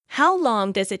How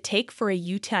long does it take for a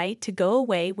UTI to go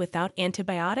away without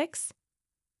antibiotics?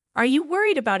 Are you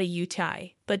worried about a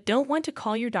UTI but don't want to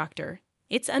call your doctor?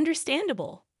 It's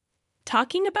understandable.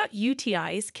 Talking about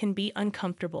UTIs can be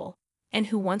uncomfortable, and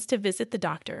who wants to visit the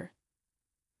doctor?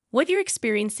 What you're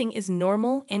experiencing is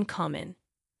normal and common.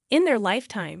 In their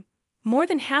lifetime, more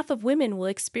than half of women will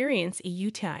experience a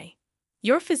UTI.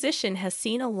 Your physician has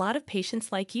seen a lot of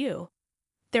patients like you.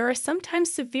 There are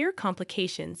sometimes severe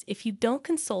complications if you don't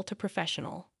consult a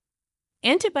professional.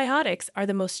 Antibiotics are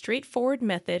the most straightforward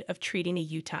method of treating a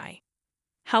UTI.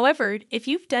 However, if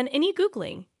you've done any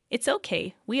Googling, it's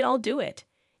okay, we all do it.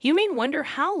 You may wonder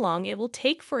how long it will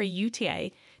take for a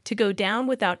UTI to go down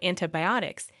without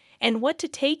antibiotics and what to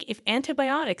take if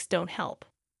antibiotics don't help.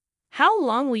 How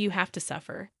long will you have to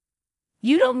suffer?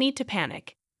 You don't need to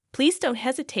panic. Please don't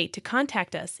hesitate to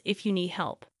contact us if you need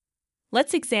help.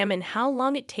 Let's examine how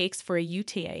long it takes for a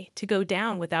UTI to go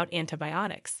down without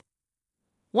antibiotics.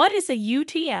 What is a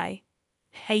UTI?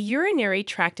 A urinary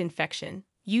tract infection,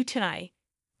 UTI,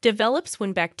 develops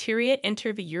when bacteria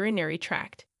enter the urinary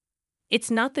tract. It's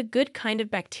not the good kind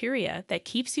of bacteria that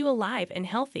keeps you alive and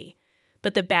healthy,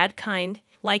 but the bad kind,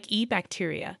 like E.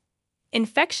 bacteria.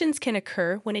 Infections can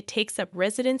occur when it takes up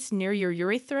residence near your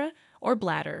urethra or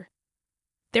bladder.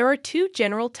 There are two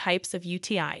general types of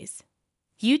UTIs.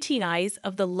 UTIs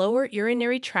of the lower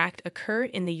urinary tract occur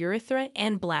in the urethra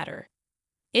and bladder.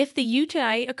 If the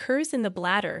UTI occurs in the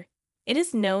bladder, it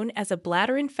is known as a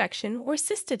bladder infection or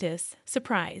cystitis.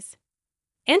 Surprise.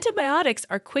 Antibiotics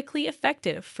are quickly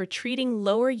effective for treating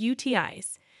lower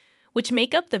UTIs, which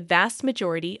make up the vast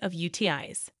majority of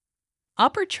UTIs.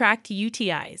 Upper tract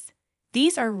UTIs.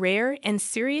 These are rare and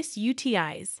serious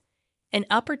UTIs. An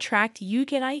upper tract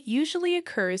UTI usually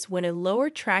occurs when a lower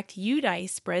tract UTI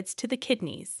spreads to the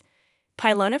kidneys.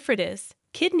 Pyelonephritis,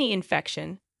 kidney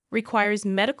infection, requires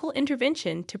medical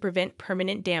intervention to prevent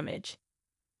permanent damage.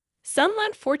 Some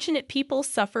unfortunate people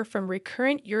suffer from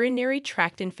recurrent urinary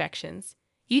tract infections.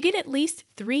 You get at least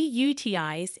 3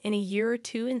 UTIs in a year or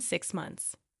 2 in 6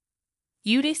 months.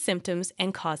 UTI symptoms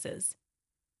and causes.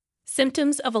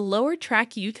 Symptoms of a lower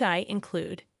tract UTI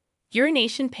include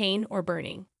urination pain or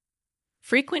burning,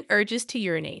 frequent urges to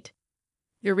urinate,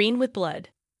 urine with blood,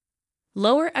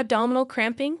 lower abdominal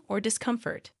cramping or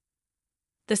discomfort.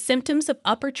 The symptoms of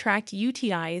upper tract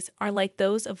UTIs are like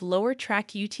those of lower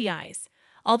tract UTIs,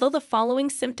 although the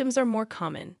following symptoms are more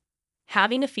common: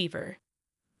 having a fever,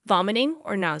 vomiting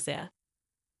or nausea,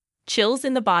 chills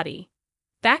in the body,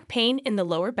 back pain in the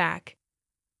lower back.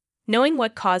 Knowing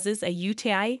what causes a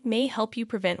UTI may help you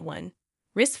prevent one.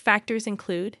 Risk factors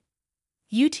include: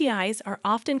 UTIs are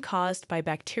often caused by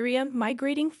bacteria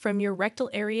migrating from your rectal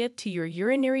area to your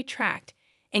urinary tract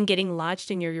and getting lodged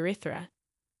in your urethra.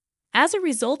 As a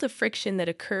result of friction that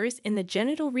occurs in the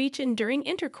genital region during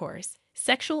intercourse,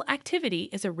 sexual activity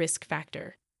is a risk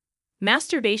factor.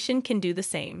 Masturbation can do the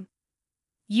same.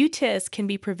 UTIs can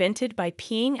be prevented by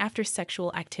peeing after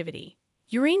sexual activity.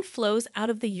 Urine flows out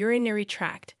of the urinary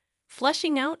tract,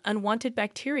 flushing out unwanted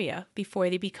bacteria before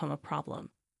they become a problem.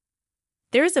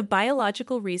 There is a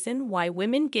biological reason why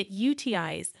women get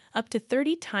UTIs up to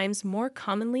 30 times more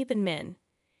commonly than men.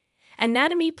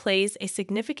 Anatomy plays a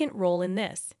significant role in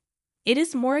this. It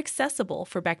is more accessible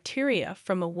for bacteria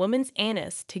from a woman's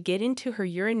anus to get into her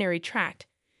urinary tract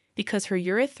because her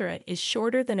urethra is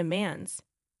shorter than a man's.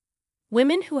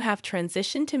 Women who have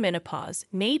transitioned to menopause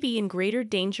may be in greater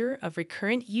danger of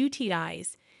recurrent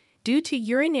UTIs due to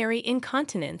urinary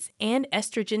incontinence and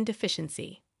estrogen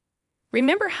deficiency.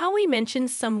 Remember how we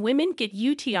mentioned some women get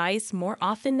UTIs more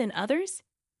often than others?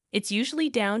 It's usually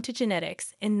down to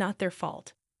genetics and not their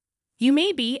fault. You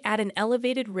may be at an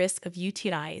elevated risk of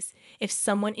UTIs if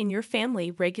someone in your family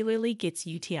regularly gets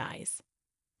UTIs.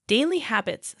 Daily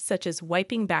habits such as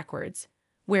wiping backwards,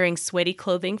 wearing sweaty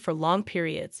clothing for long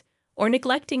periods, or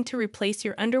neglecting to replace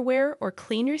your underwear or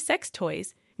clean your sex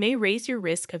toys may raise your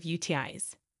risk of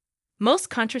UTIs. Most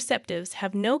contraceptives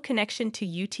have no connection to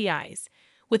UTIs,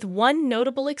 with one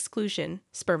notable exclusion: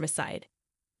 spermicide.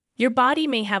 Your body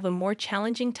may have a more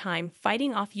challenging time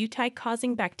fighting off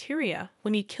UTI-causing bacteria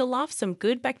when you kill off some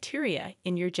good bacteria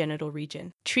in your genital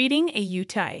region. Treating a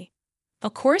UTI. A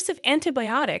course of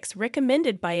antibiotics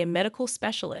recommended by a medical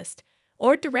specialist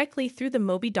or directly through the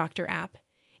Mobi Doctor app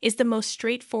is the most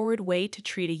straightforward way to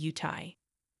treat a UTI.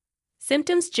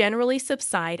 Symptoms generally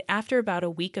subside after about a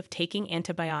week of taking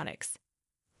antibiotics.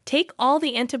 Take all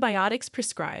the antibiotics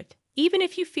prescribed, even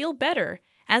if you feel better,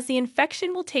 as the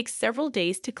infection will take several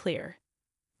days to clear.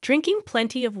 Drinking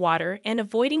plenty of water and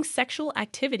avoiding sexual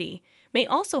activity may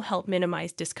also help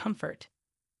minimize discomfort.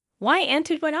 Why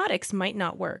antibiotics might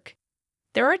not work.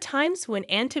 There are times when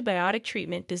antibiotic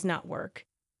treatment does not work.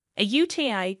 A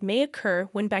UTI may occur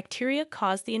when bacteria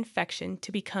cause the infection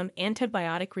to become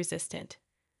antibiotic resistant,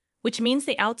 which means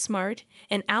they outsmart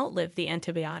and outlive the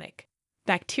antibiotic.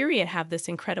 Bacteria have this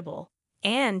incredible,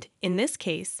 and, in this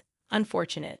case,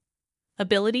 unfortunate,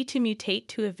 ability to mutate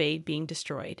to evade being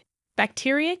destroyed.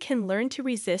 Bacteria can learn to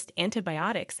resist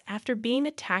antibiotics after being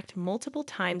attacked multiple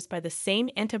times by the same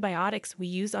antibiotics we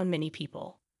use on many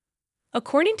people.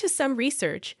 According to some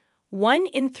research, 1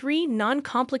 in 3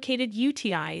 non-complicated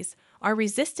UTIs are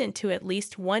resistant to at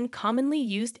least one commonly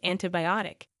used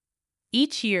antibiotic.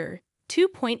 Each year,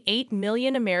 2.8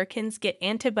 million Americans get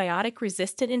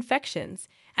antibiotic-resistant infections,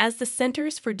 as the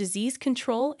Centers for Disease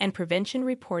Control and Prevention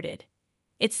reported.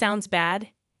 It sounds bad,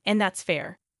 and that's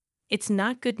fair. It's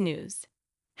not good news.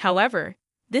 However,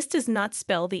 this does not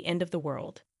spell the end of the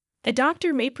world. A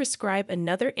doctor may prescribe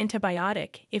another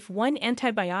antibiotic if one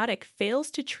antibiotic fails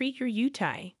to treat your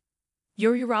UTI.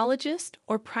 Your urologist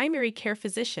or primary care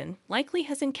physician likely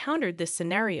has encountered this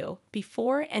scenario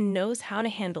before and knows how to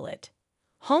handle it.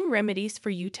 Home remedies for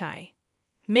UTI.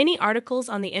 Many articles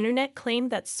on the internet claim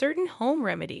that certain home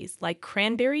remedies like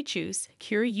cranberry juice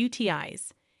cure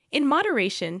UTIs. In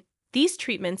moderation, these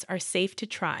treatments are safe to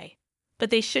try,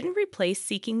 but they shouldn't replace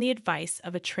seeking the advice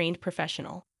of a trained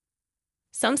professional.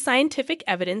 Some scientific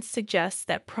evidence suggests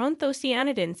that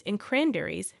proanthocyanidins in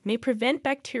cranberries may prevent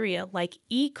bacteria like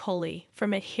E. coli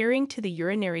from adhering to the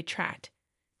urinary tract,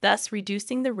 thus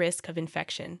reducing the risk of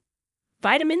infection.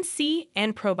 Vitamin C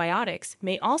and probiotics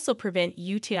may also prevent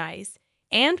UTIs,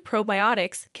 and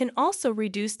probiotics can also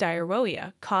reduce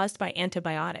diarrhea caused by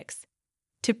antibiotics.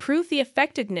 To prove the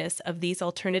effectiveness of these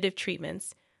alternative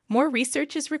treatments, more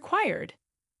research is required.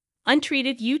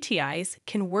 Untreated UTIs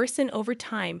can worsen over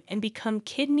time and become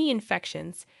kidney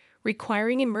infections,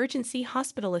 requiring emergency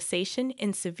hospitalization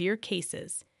in severe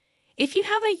cases. If you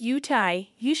have a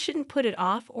UTI, you shouldn't put it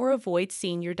off or avoid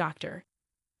seeing your doctor.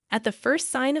 At the first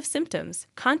sign of symptoms,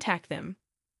 contact them.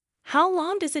 How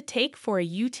long does it take for a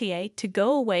UTI to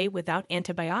go away without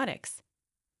antibiotics?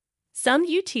 Some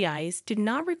UTIs do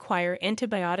not require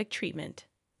antibiotic treatment.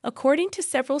 According to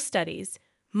several studies,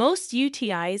 most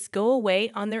UTIs go away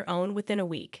on their own within a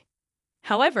week.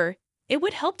 However, it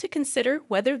would help to consider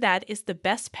whether that is the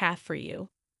best path for you.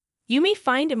 You may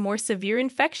find a more severe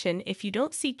infection if you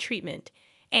don't seek treatment,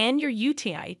 and your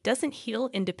UTI doesn't heal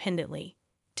independently.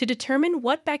 To determine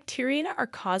what bacteria are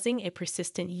causing a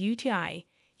persistent UTI,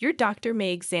 your doctor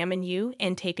may examine you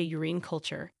and take a urine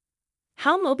culture.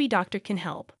 How MobiDoctor can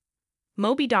help.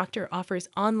 MobiDoctor offers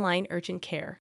online urgent care.